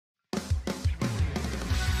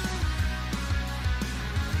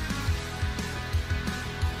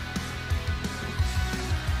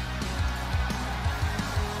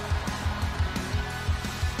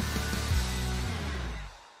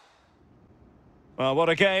Well, what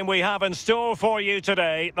a game we have in store for you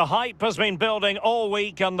today. The hype has been building all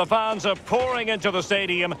week and the fans are pouring into the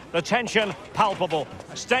stadium. The tension palpable.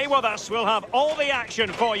 Stay with us. We'll have all the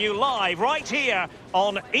action for you live right here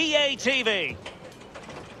on EA TV.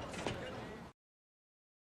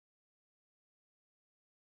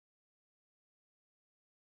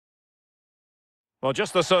 Well,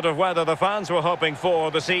 just the sort of weather the fans were hoping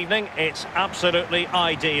for this evening. It's absolutely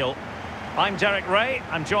ideal. I'm Derek Ray.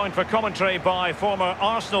 I'm joined for commentary by former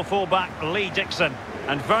Arsenal fullback Lee Dixon.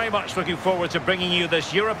 And very much looking forward to bringing you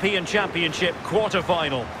this European Championship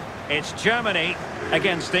quarter-final. It's Germany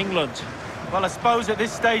against England. Well, I suppose at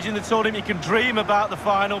this stage in the tournament you can dream about the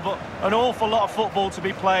final, but an awful lot of football to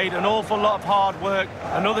be played, an awful lot of hard work.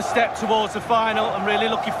 Another step towards the final. I'm really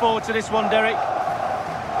looking forward to this one, Derek.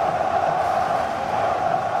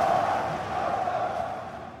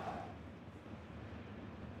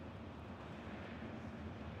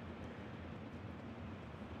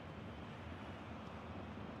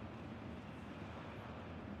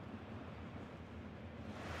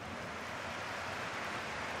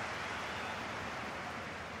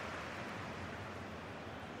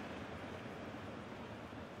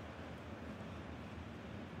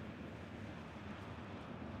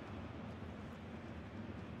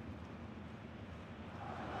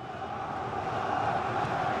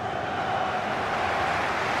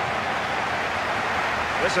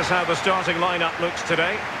 This is how the starting lineup looks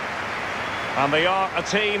today. And they are a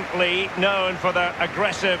team, Lee, known for their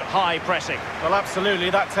aggressive high pressing. Well, absolutely.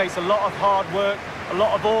 That takes a lot of hard work, a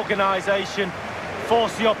lot of organisation,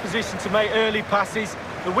 force the opposition to make early passes.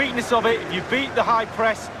 The weakness of it, if you beat the high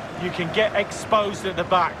press, you can get exposed at the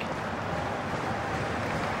back.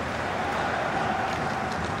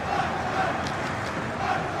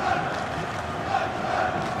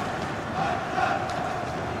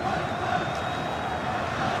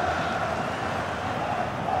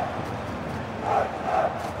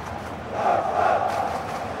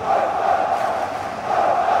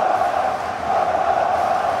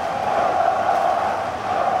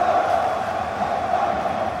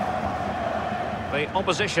 The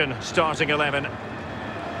opposition starting 11.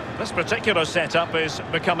 This particular setup is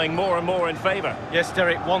becoming more and more in favour. Yes,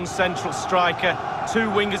 Derek, one central striker, two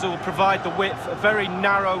wingers who will provide the width, a very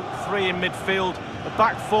narrow three in midfield. The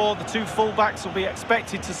back four, the two full-backs will be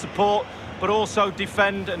expected to support, but also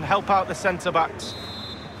defend and help out the centre-backs.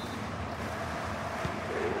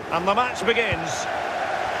 And the match begins.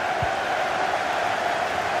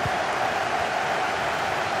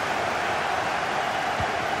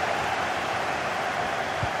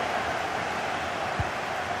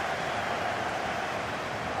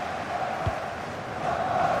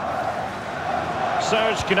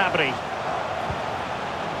 Serge Gnabry.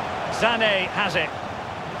 Sané has it.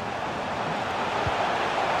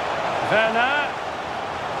 Werner.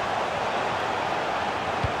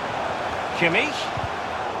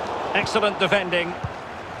 Kimmich. Excellent defending.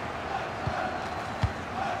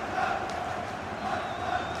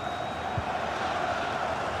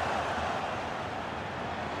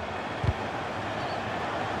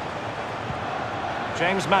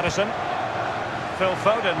 James Maddison. Phil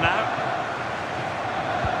Foden now.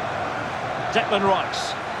 Declan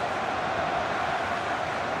Rice.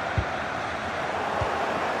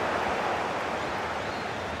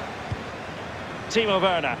 Timo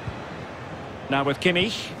Werner. Now with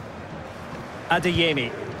Kimmich.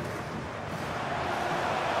 Adeyemi.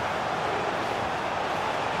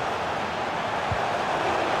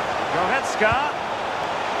 Goretzka.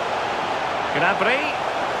 Gnabry.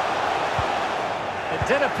 It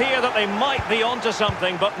did appear that they might be onto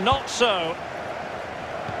something, but not so.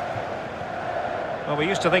 Well, we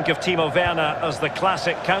used to think of Timo Werner as the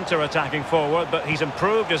classic counter-attacking forward, but he's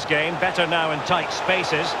improved his game, better now in tight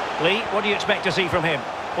spaces. Lee, what do you expect to see from him?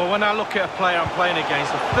 Well, when I look at a player I'm playing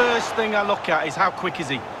against, the first thing I look at is how quick is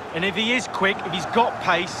he. And if he is quick, if he's got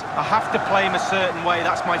pace, I have to play him a certain way.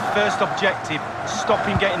 That's my first objective, stop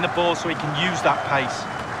him getting the ball so he can use that pace.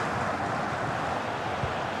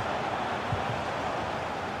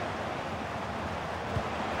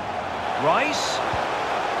 Rice.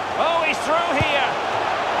 Oh, he's through here.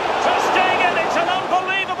 Ter Stegen, it's an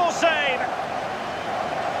unbelievable save.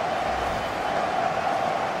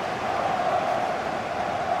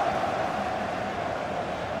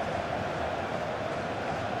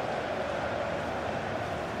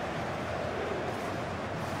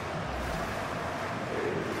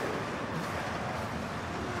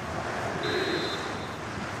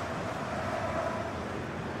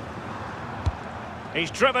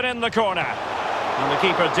 He's driven in the corner. And the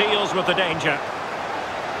keeper deals with the danger.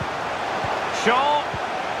 Shaw.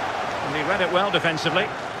 And he read it well defensively.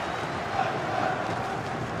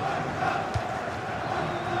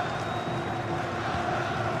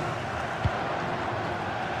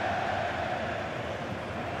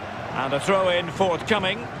 And a throw-in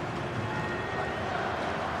forthcoming.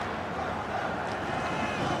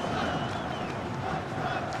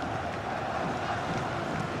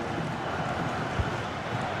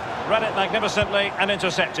 Read it magnificently and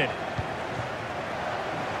intercepted.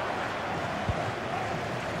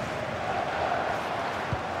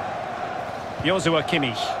 Joshua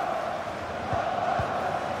Kimmich.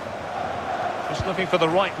 Just looking for the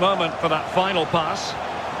right moment for that final pass.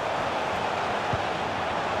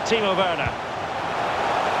 Timo Werner.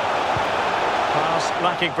 Pass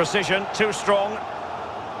lacking precision, too strong.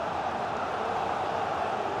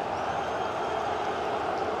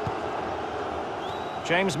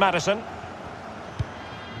 James Maddison.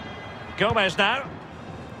 Gomez now.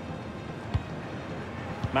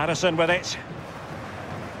 Maddison with it.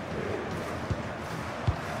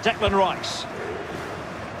 Declan Rice.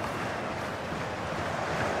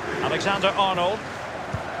 Alexander-Arnold.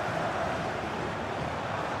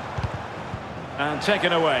 And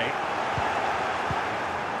taken away.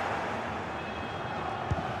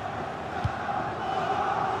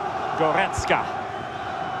 Goretzka.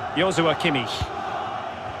 Joshua Kimmich.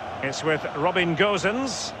 It's with Robin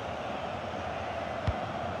Gosens.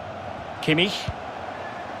 Kimmich.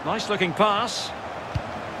 Nice looking pass.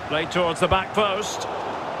 Played towards the back post.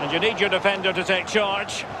 And you need your defender to take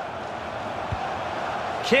charge.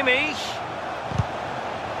 Kimmich.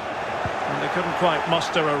 And they couldn't quite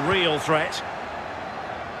muster a real threat.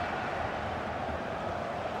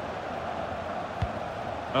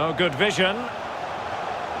 Oh, good vision.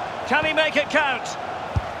 Can he make it count?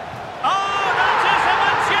 Oh, that is a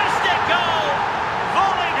majestic goal!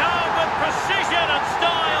 Volleyed home with precision and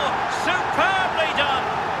style. Superbly done.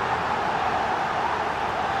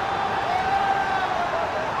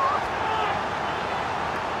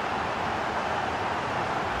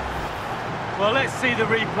 Well, let's see the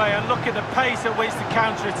replay and look at the pace at which the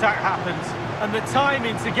counter-attack happens. And the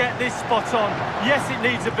timing to get this spot on. Yes, it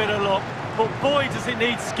needs a bit of luck, but boy, does it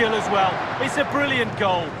need skill as well. It's a brilliant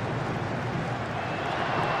goal.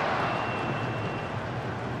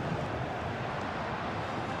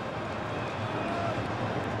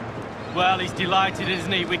 Well, he's delighted,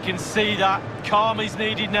 isn't he? We can see that. Calm is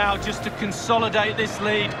needed now just to consolidate this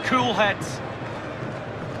lead. Cool heads.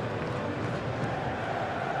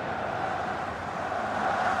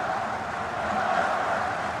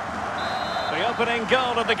 The opening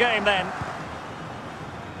goal of the game then.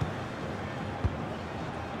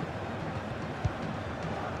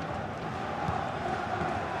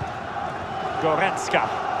 Goretzka.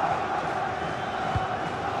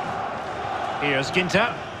 Here's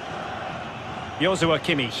Ginter. Joshua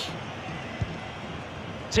Kimmich.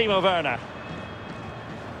 Timo Werner.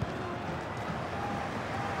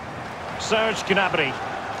 Serge Gnabry.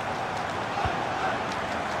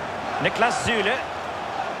 Niklas Süle.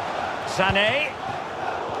 Sané.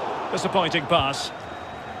 Disappointing pass.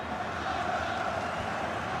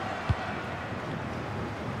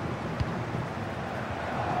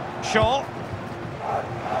 Shaw.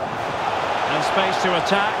 And space to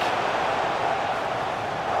attack.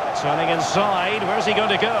 Turning inside, where's he going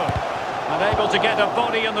to go? Unable to get a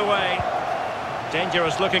body in the way.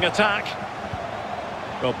 Dangerous looking attack.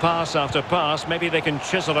 Well, pass after pass, maybe they can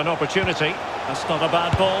chisel an opportunity. That's not a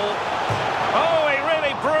bad ball. Oh, he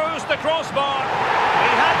really bruised the crossbar.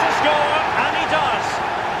 He had to score, and he does.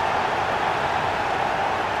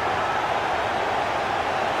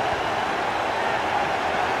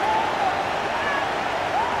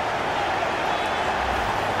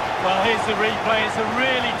 Well, here's the replay. It's a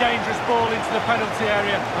really dangerous ball into the penalty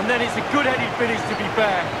area. And then it's a good-headed finish, to be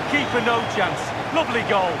fair. Keeper no chance. Lovely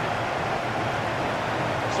goal.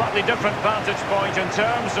 Slightly different vantage point in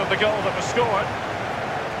terms of the goal that was scored.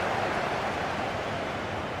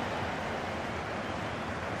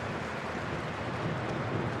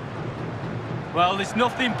 Well, there's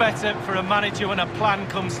nothing better for a manager when a plan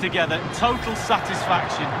comes together. Total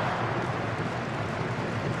satisfaction.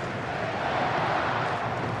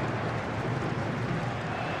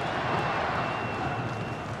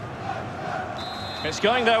 It's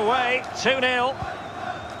going their way, 2-0.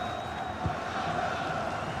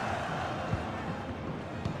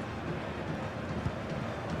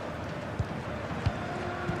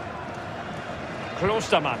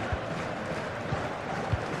 Klostermann.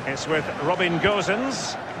 It's with Robin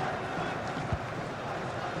Gosens.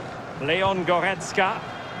 Leon Goretzka.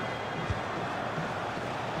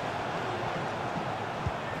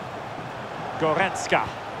 Goretzka.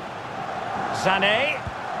 Sané.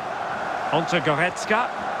 Onto Goretzka.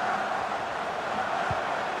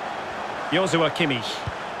 Joshua Kimmich.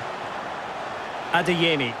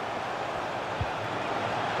 Adeyemi.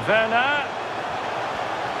 Werner.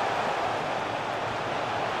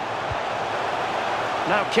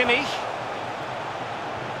 Now Kimmich.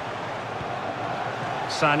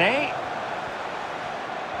 Sané.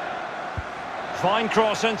 Fine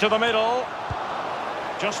cross into the middle.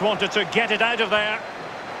 Just wanted to get it out of there.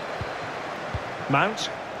 Mount.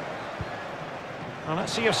 Well,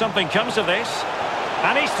 let's see if something comes of this.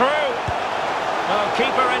 And he's through. Oh,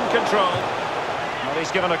 keeper in control. Well,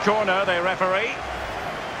 he's given a corner, the referee.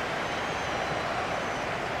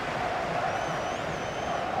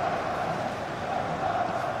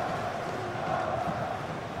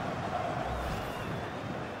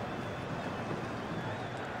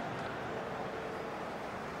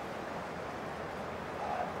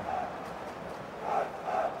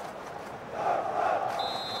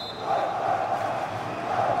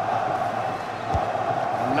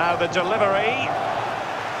 Now the delivery.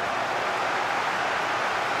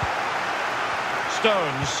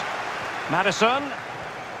 Stones. Maddison.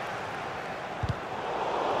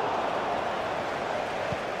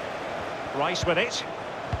 Rice with it.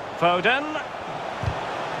 Foden.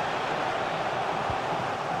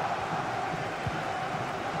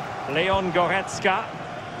 Leon Goretzka.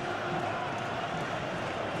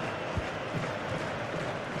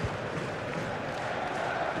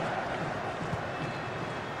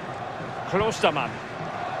 Klostermann.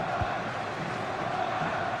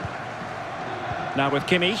 Now with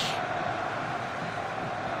Kimmich.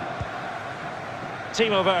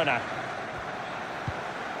 Timo Werner.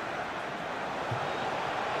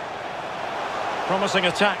 Promising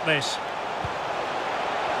attack this.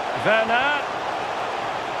 Werner.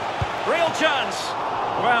 Real chance.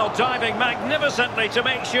 Well, diving magnificently to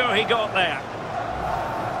make sure he got there.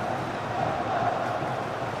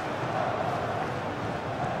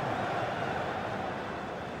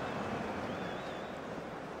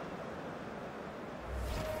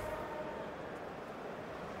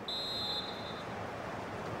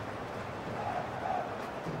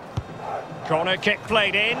 Corner kick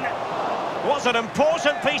played in. Was an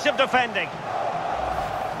important piece of defending.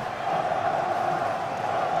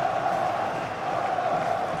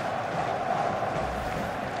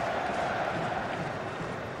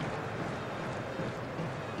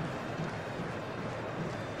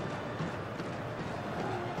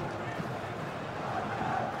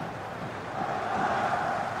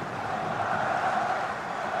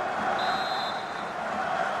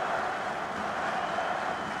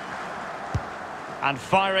 And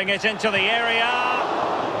firing it into the area.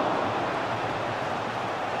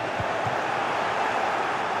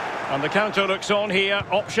 And the counter looks on here.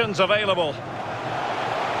 Options available. Do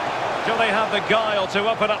they have the guile to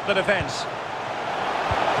open up the defence?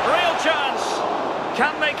 Real chance.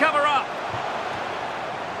 Can they cover up?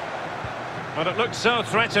 But it looked so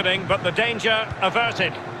threatening, but the danger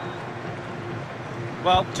averted.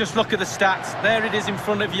 Well, just look at the stats. There it is in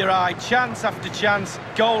front of your eye. Chance after chance,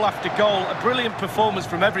 goal after goal. A brilliant performance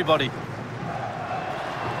from everybody.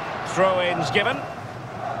 Throw-ins given.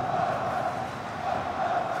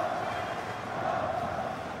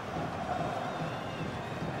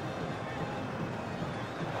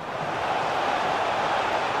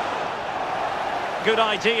 Good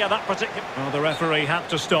idea, that particular... Well, the referee had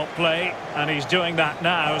to stop play, and he's doing that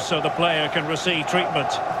now so the player can receive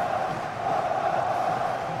treatment.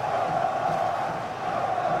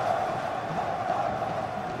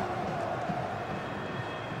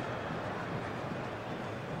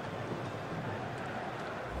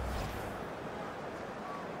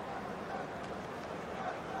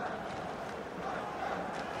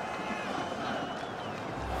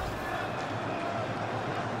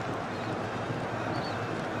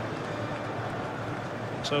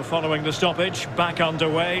 So following the stoppage, back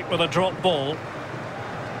underway with a drop ball.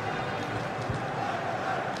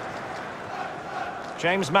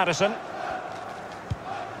 James Maddison.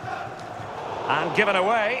 And given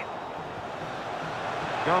away.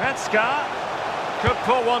 Goretzka. Could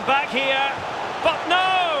pull one back here. But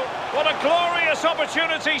no! What a glorious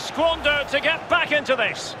opportunity squandered to get back into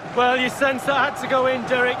this. Well, you sense that had to go in,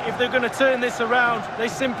 Derek, if they're going to turn this around. They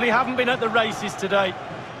simply haven't been at the races today.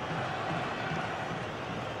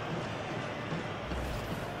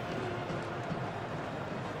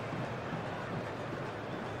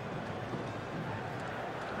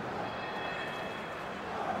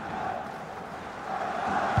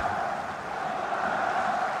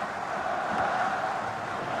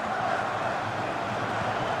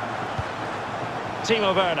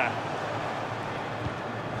 Timo Werner.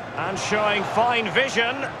 And showing fine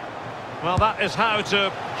vision. Well, that is how to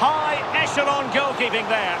high echelon goalkeeping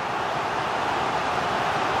there.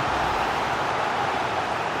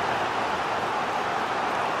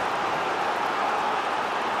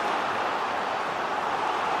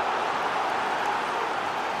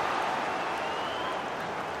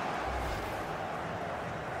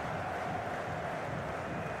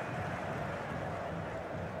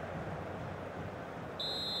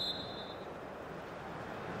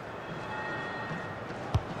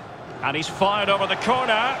 And he's fired over the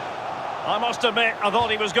corner. I must admit, I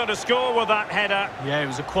thought he was going to score with that header. Yeah, it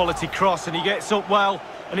was a quality cross, and he gets up well,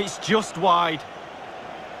 and it's just wide.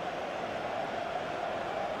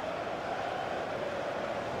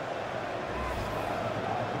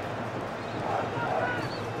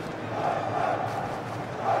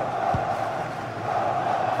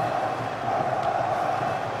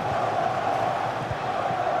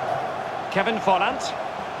 Kevin Follant.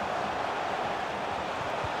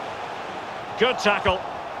 Good tackle.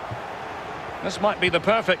 This might be the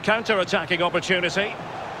perfect counter-attacking opportunity.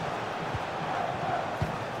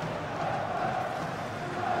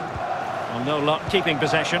 Well, no luck keeping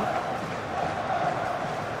possession.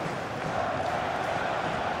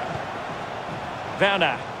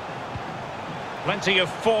 Werner. Plenty of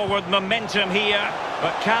forward momentum here,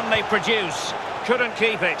 but can they produce? Couldn't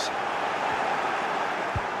keep it.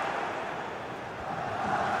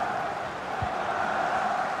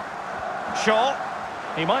 Shaw.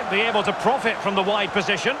 He might be able to profit from the wide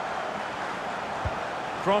position.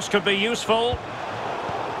 Cross could be useful.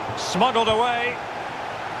 Smuggled away.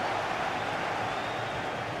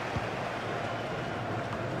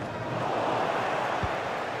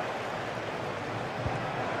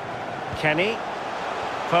 Kenny.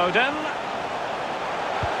 Foden.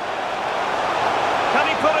 Can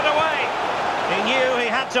he put it away? He knew he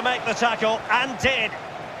had to make the tackle, and did.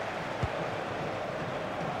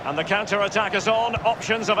 And the counter-attack is on,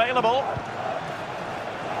 options available.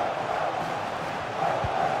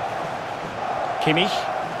 Kimmich.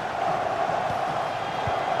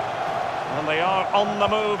 And they are on the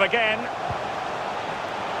move again.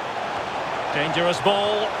 Dangerous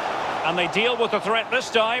ball. And they deal with the threat this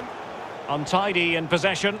time. Untidy in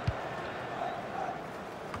possession.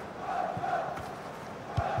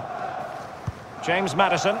 James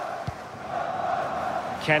Maddison.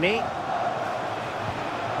 Kenny.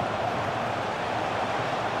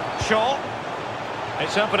 Shaw.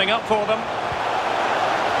 It's opening up for them.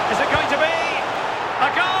 Is it going to be a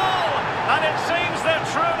goal? And it seems they're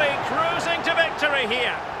truly cruising to victory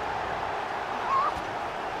here.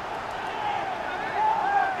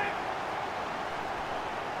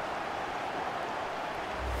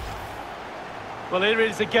 Well, here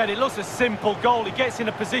it is again. It looks a simple goal. He gets in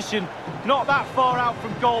a position not that far out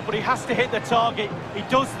from goal, but he has to hit the target. He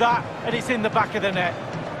does that, and it's in the back of the net.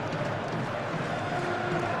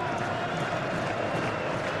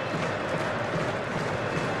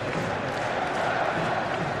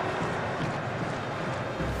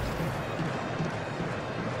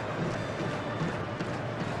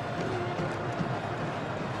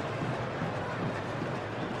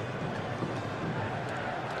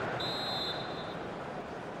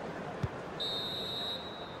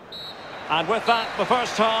 And with that, the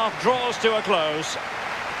first half draws to a close.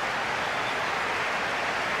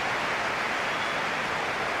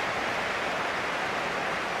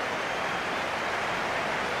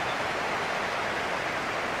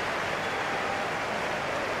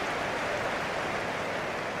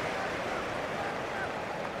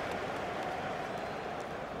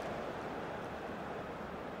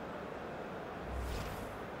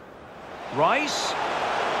 Rice.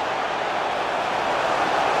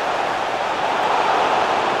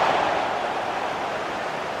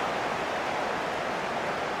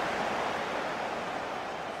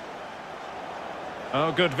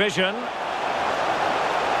 Oh, good vision. Oh,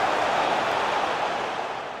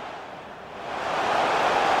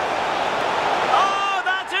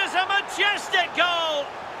 that is a majestic goal!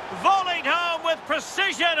 Volleyed home with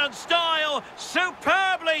precision and style.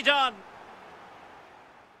 Superbly done.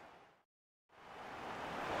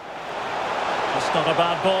 That's not a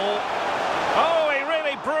bad ball. Oh, he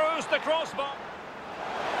really bruised the crossbar.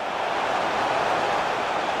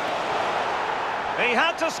 He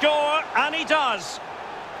had to score, and he does.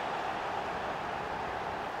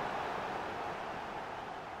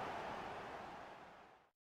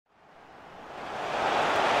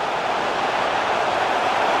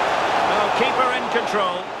 Well, keeper in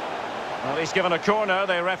control. Well, he's given a corner,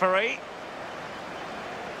 the referee.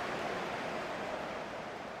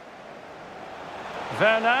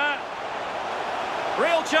 Werner.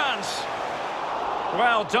 Real chance.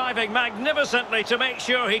 Well, diving magnificently to make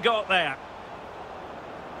sure he got there.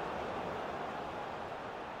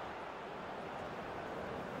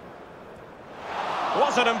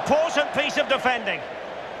 Was an important piece of defending.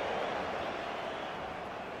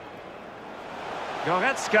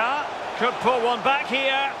 Goretzka could pull one back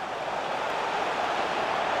here.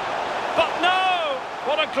 But no!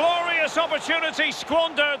 What a glorious opportunity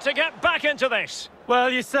squandered to get back into this. Well,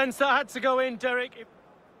 you sense that had to go in, Derek.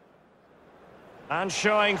 And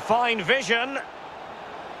showing fine vision.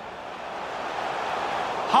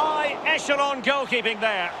 High echelon goalkeeping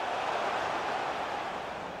there.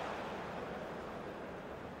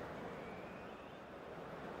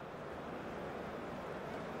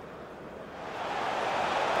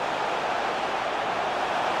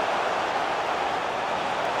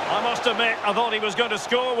 I must admit, I thought he was going to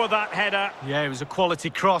score with that header. Yeah, it was a quality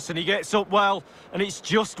cross and he gets up well, and it's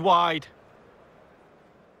just wide.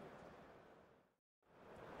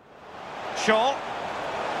 Shaw.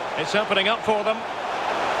 It's opening up for them.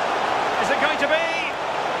 Is it going to be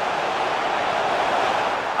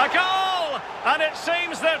a goal? And it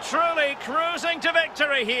seems they're truly cruising to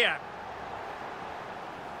victory here.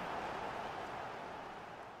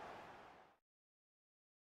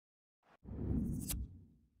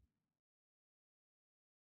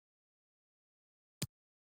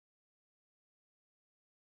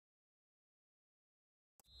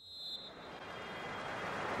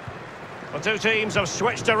 The two teams have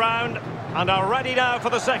switched around and are ready now for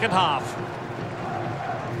the second half.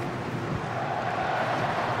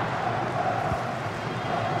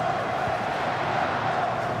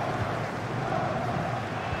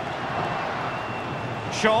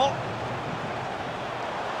 Shaw.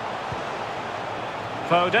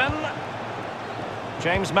 Foden.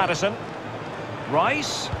 James Maddison.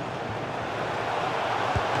 Rice.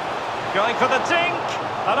 Going for the dink.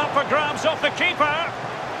 And up for grabs off the keeper.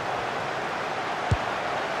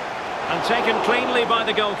 And taken cleanly by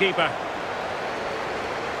the goalkeeper.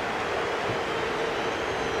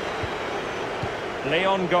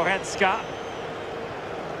 Leon Goretzka.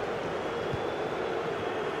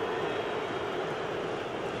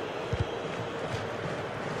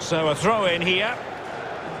 So a throw in here.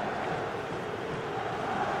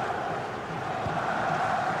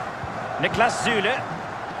 Niklas Süle.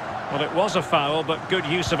 Well, it was a foul, but good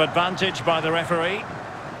use of advantage by the referee.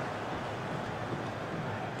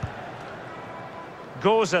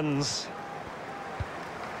 Gozens.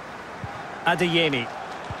 Adeyemi.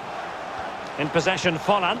 In possession,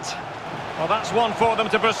 Follant. Well, that's one for them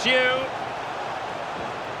to pursue.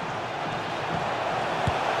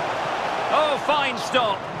 Oh, fine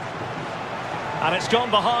stop. And it's gone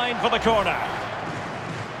behind for the corner.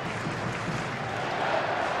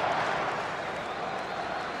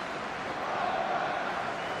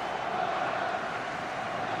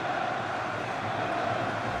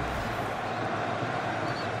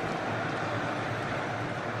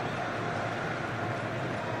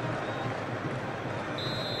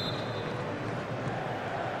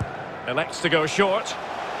 Elects to go short.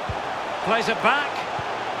 Plays it back.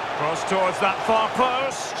 Cross towards that far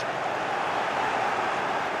post.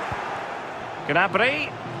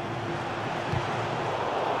 Gnabry.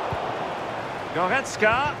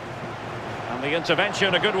 Goretzka. And the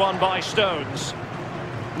intervention, a good one by Stones.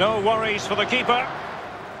 No worries for the keeper.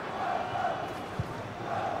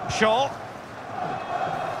 Shaw.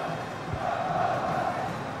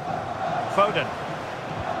 Foden.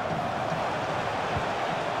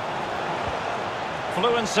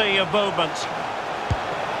 Fluency of movement.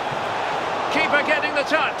 Keeper getting the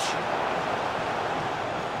touch.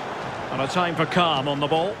 And a time for calm on the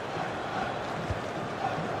ball.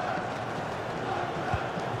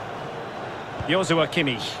 Joshua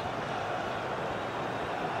Kimmich.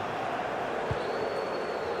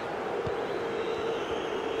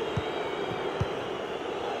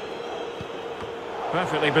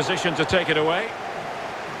 Perfectly positioned to take it away.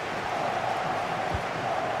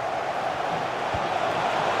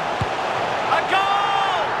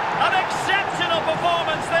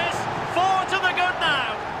 Performance this, 4 to the good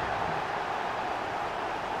now.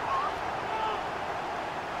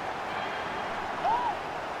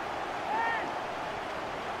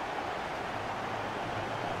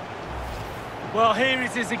 Well, here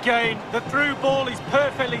it is again. The through ball is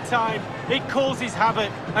perfectly timed. It causes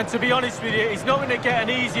havoc, and to be honest with you, he's not going to get an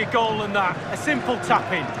easier goal than that. A simple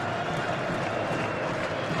tap-in.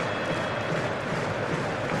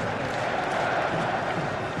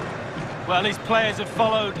 Well, his players have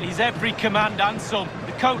followed his every command and some.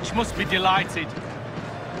 The coach must be delighted.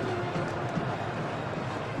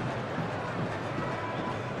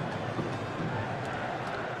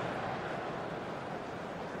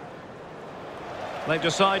 They've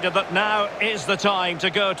decided that now is the time to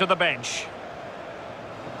go to the bench.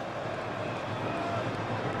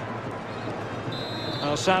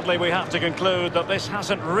 Well, sadly, we have to conclude that this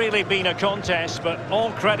hasn't really been a contest, but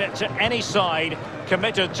all credit to any side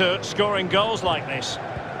committed to scoring goals like this.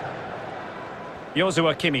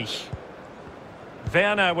 Joshua Kimmich.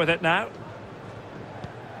 Werner with it now.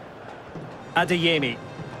 Adeyemi.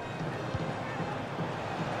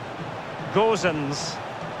 Gozens.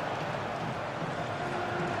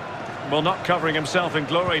 Well, not covering himself in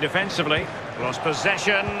glory defensively. Lost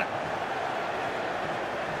possession.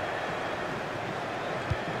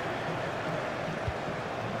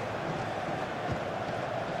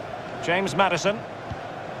 James Maddison.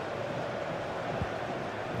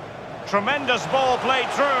 Tremendous ball played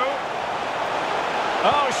through.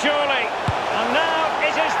 Oh, surely. And now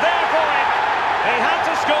it is there for him. He had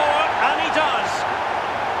to score, and he does.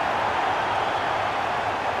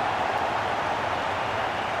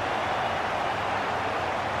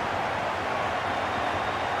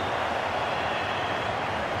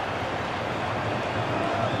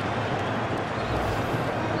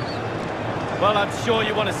 Well, I'm sure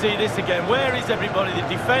you want to see this again. Where is everybody? The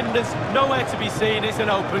defenders, nowhere to be seen. It's an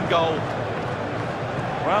open goal.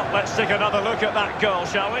 Well, let's take another look at that goal,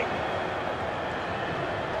 shall we?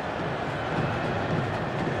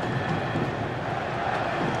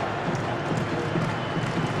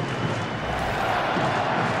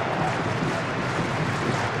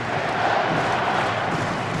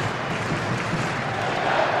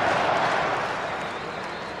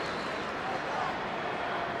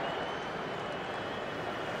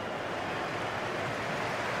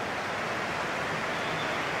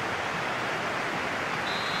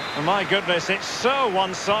 My goodness, it's so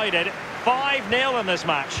one-sided. 5-0 in this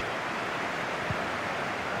match.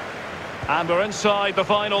 And we're inside the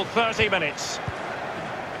final 30 minutes.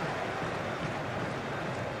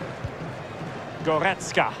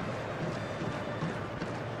 Goretzka.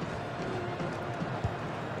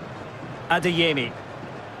 Adeyemi.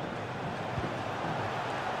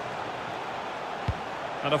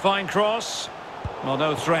 And a fine cross. Well,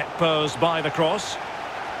 no threat posed by the cross.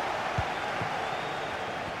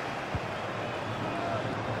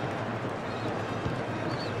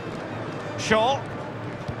 Shaw.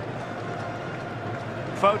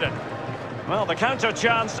 Foden. Well, the counter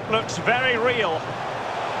chance looks very real.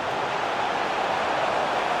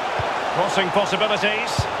 Crossing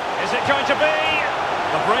possibilities. Is it going to be?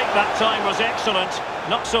 The break that time was excellent.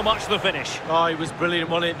 Not so much the finish. Oh, it was brilliant,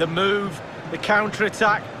 wasn't it? The move, the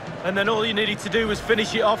counter-attack, and then all you needed to do was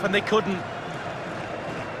finish it off, and they couldn't.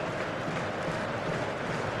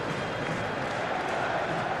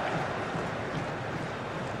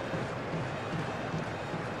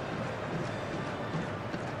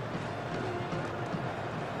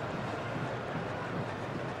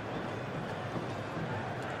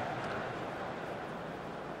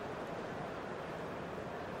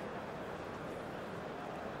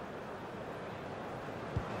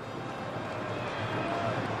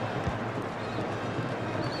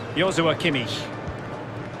 Joshua Kimmich.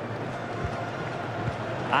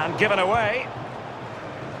 And given away.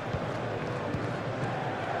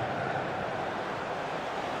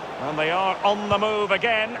 And they are on the move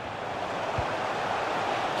again.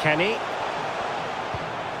 Kenny.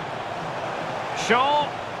 Shaw.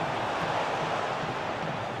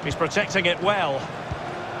 He's protecting it well.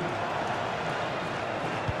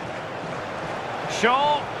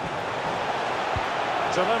 Shaw.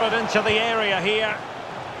 Delivered into the area here.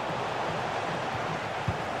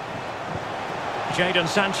 Jadon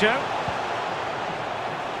Sancho.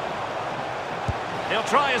 He'll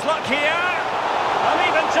try his luck here. And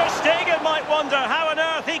even Ter Stegen might wonder how on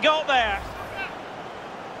earth he got there.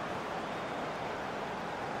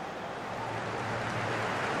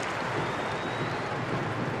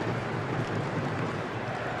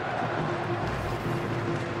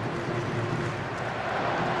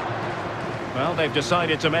 Well, they've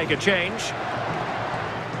decided to make a change.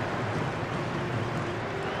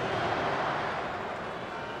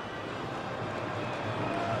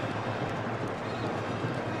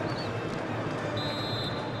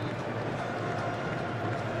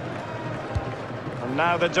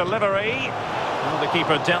 Now the delivery. Well, the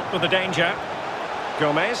keeper dealt with the danger.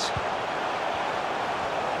 Gomez.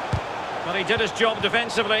 But he did his job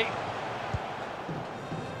defensively.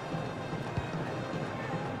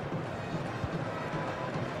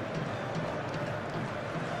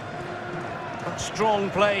 Strong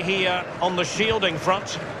play here on the shielding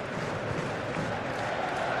front.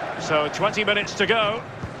 So 20 minutes to go.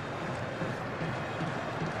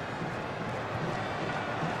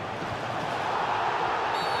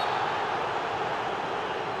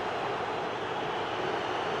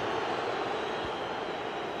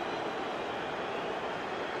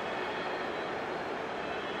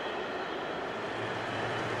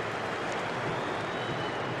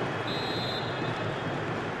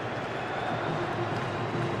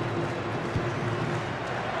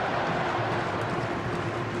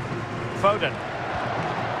 Foden.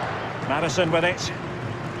 Maddison with it.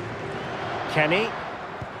 Kenny.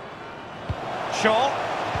 Shaw.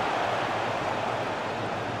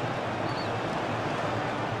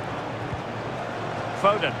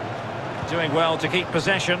 Foden. Doing well to keep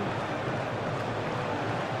possession.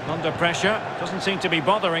 Under pressure. Doesn't seem to be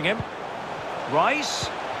bothering him. Rice.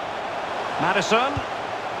 Maddison.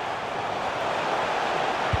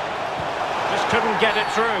 Just couldn't get it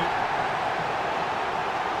through.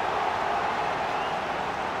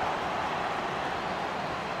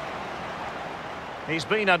 He's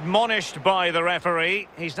been admonished by the referee.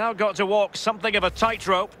 He's now got to walk something of a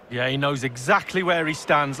tightrope. Yeah, he knows exactly where he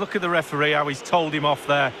stands. Look at the referee, how he's told him off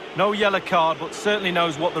there. No yellow card, but certainly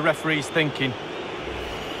knows what the referee's thinking.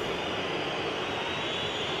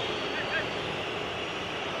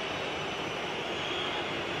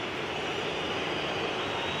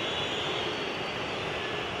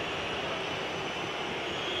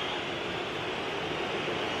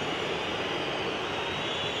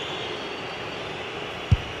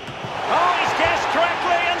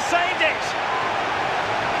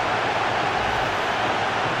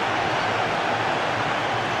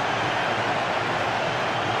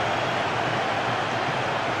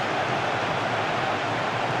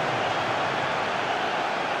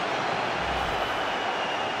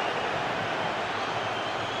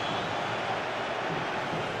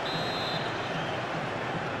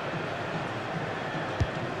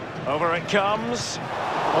 Over it comes.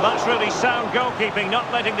 Well, that's really sound goalkeeping, not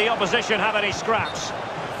letting the opposition have any scraps.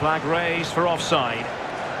 Flag raised for offside.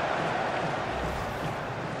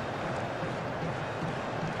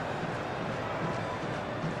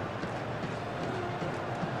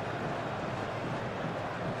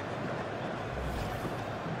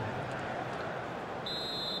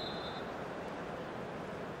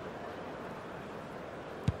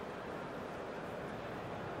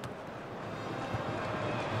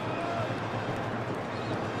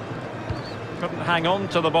 Couldn't hang on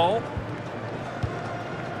to the ball.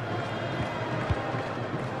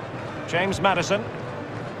 James Maddison.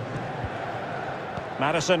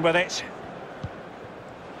 Maddison with it.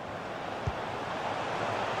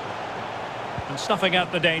 And snuffing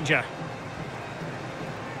out the danger.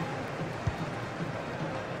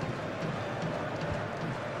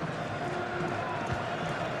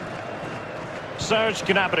 Serge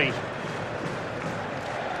Gnabry.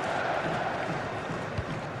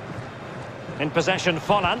 In possession,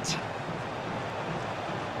 Follant.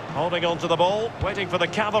 Holding on to the ball, waiting for the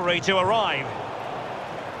cavalry to arrive.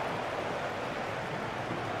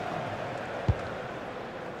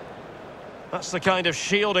 That's the kind of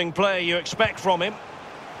shielding play you expect from him.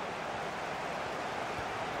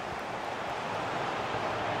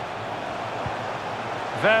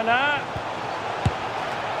 Werner.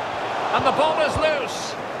 And the ball is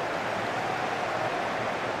loose.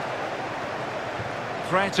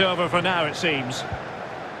 Threat over for now, it seems.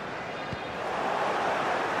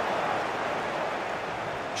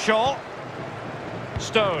 Shaw.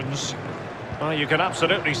 Stones. Well, you can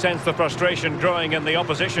absolutely sense the frustration growing in the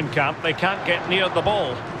opposition camp. They can't get near the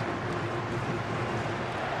ball.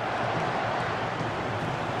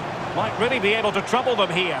 Might really be able to trouble them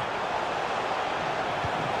here.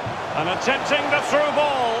 And attempting the through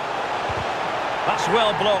ball. That's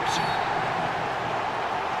well blocked.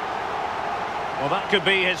 Well, that could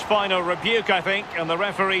be his final rebuke, I think, and the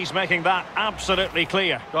referee's making that absolutely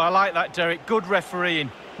clear. I like that, Derek. Good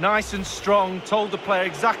refereeing. Nice and strong, told the player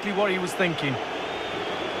exactly what he was thinking.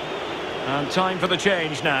 And time for the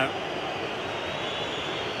change now.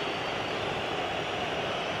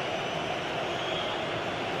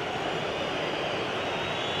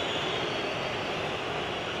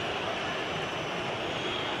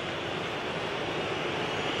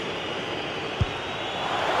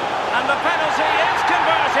 And the penalty is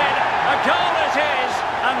converted. A goal it is,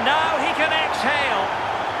 and now he can exhale.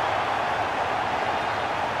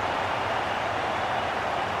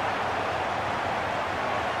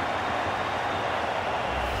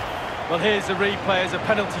 Well, here's a replay as a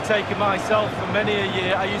penalty taker myself for many a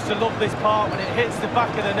year. I used to love this part when it hits the back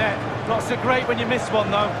of the net. Not so great when you miss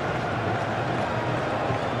one, though.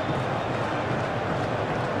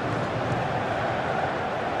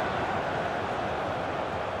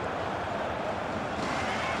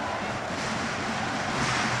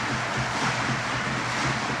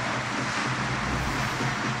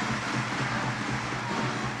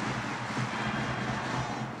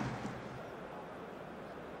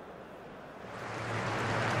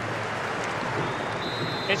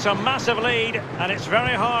 It's a massive lead, and it's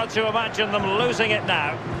very hard to imagine them losing it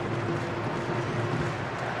now.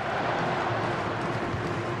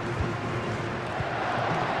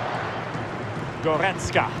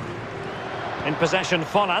 Goretzka. In possession,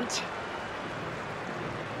 Follant.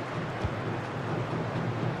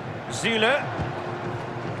 Zule.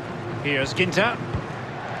 Here's Ginter.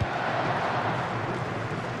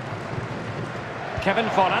 Kevin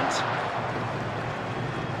Volland.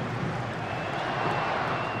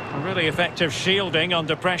 A really effective shielding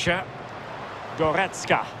under pressure.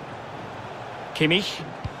 Goretzka. Kimmich.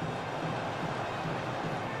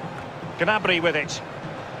 Gnabry with it.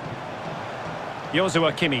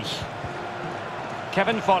 Joshua Kimmich.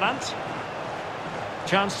 Kevin Volland.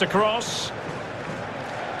 Chance to cross.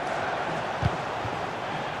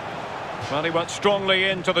 Well, he went strongly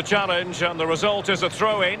into the challenge, and the result is a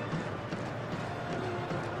throw-in.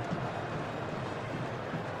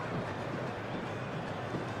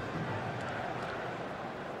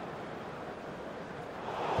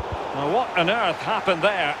 Now, what on earth happened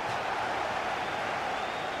there?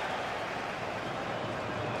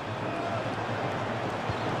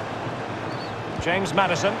 James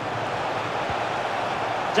Maddison.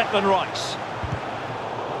 Declan Rice.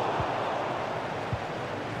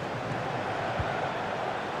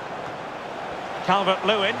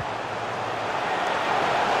 Calvert-Lewin.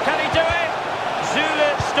 Can he do it?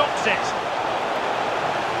 Zule stops it.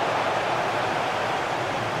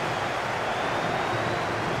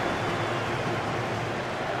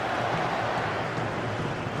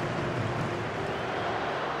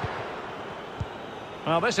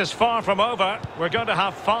 Well, this is far from over. We're going to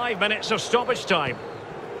have 5 minutes of stoppage time.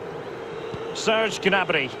 Serge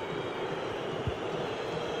Gnabry.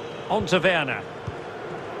 On to Werner.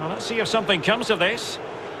 Well, let's see if something comes of this.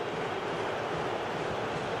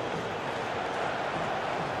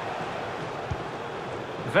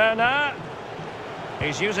 Werner.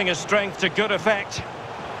 He's using his strength to good effect.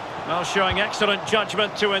 Well, showing excellent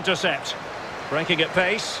judgment to intercept. Breaking at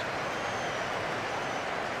pace.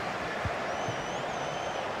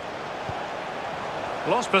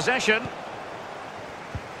 Lost possession.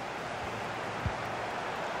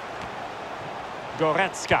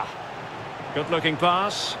 Goretzka. Good-looking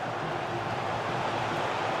pass.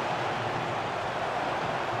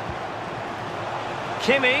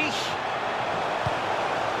 Kimmich.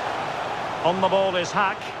 On the ball is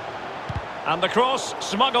Hack. And the cross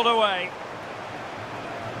smuggled away.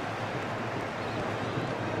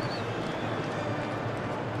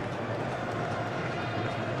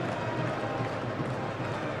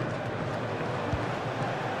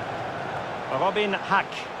 Robin Hack.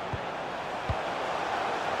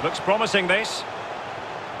 Looks promising, this.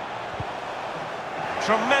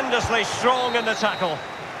 Tremendously strong in the tackle.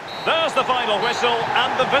 There's the final whistle,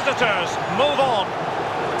 and the visitors move on.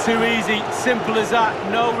 Too easy, simple as that.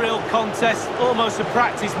 No real contest, almost a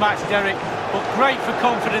practice match, Derek. But great for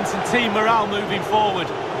confidence and team morale moving forward.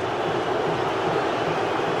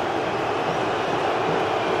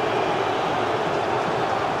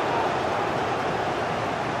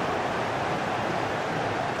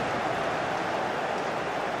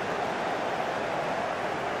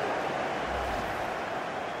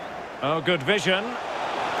 Oh, good vision.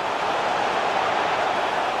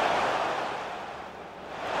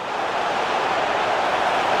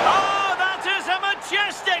 Oh, that is a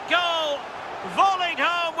majestic goal! Volleyed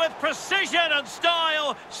home with precision and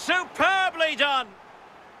style. Superbly done.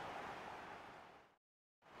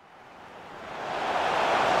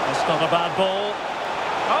 That's not a bad ball.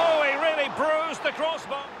 Oh, he really bruised the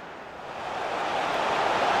crossbar.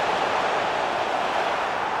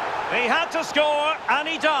 He had to score, and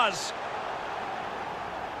he does.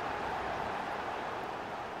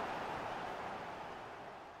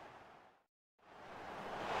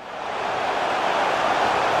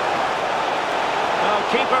 Well,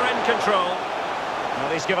 keeper in control.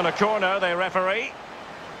 Well, he's given a corner, the referee.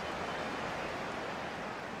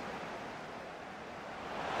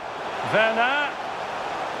 Werner.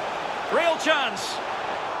 Real chance.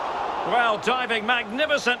 Well, diving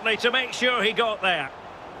magnificently to make sure he got there.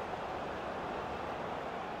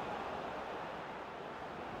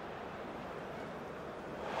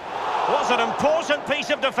 Was an important piece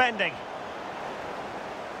of defending.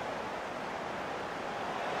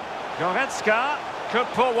 Goretzka could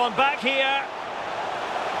pull one back here.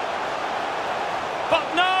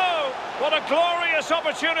 But no! What a glorious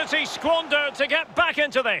opportunity squandered to get back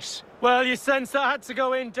into this. Well, you sense that had to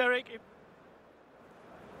go in, Derek.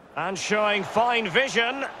 And showing fine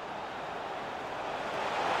vision.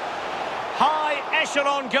 High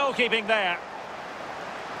echelon goalkeeping there.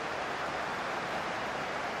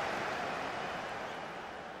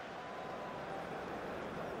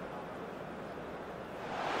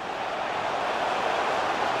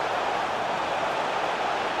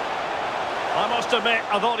 I must admit,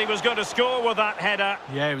 I thought he was going to score with that header.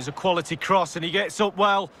 Yeah, it was a quality cross, and he gets up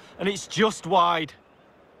well, and it's just wide.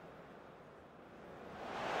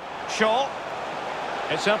 Shaw.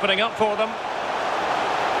 It's opening up for them.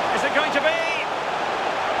 Is it going to be?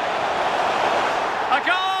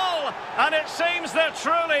 seems they're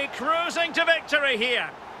truly cruising to victory here.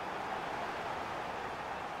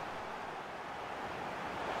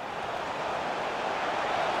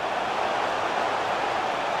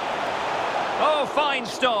 Oh, fine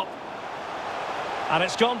stop. And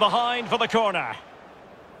it's gone behind for the corner.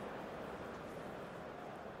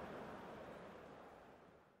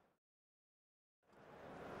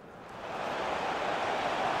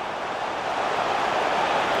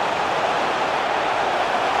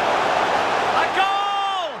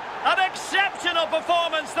 Exceptional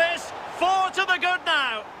performance this, 4 to the good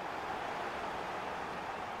now.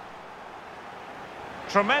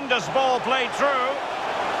 Tremendous ball played through.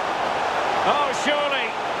 Oh, surely.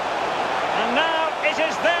 And now it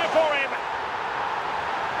is there for him.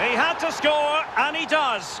 He had to score, and he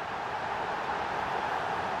does.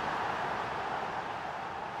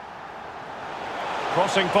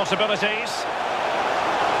 Crossing possibilities.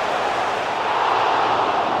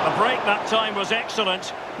 The break that time was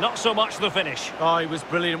excellent, not so much the finish. Oh, it was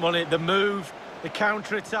brilliant, wasn't it? The move, the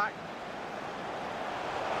counter-attack.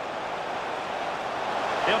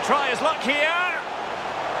 He'll try his luck here.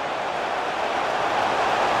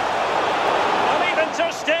 And even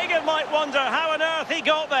Ter Stegen might wonder how on earth he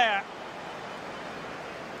got there.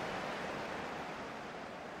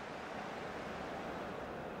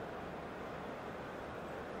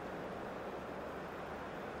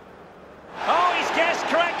 Oh, he's guessed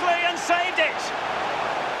correctly and saved it.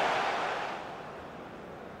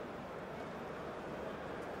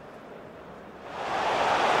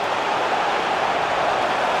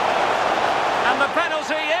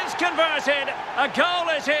 Penalty is converted, a goal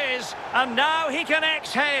it is, and now he can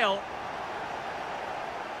exhale.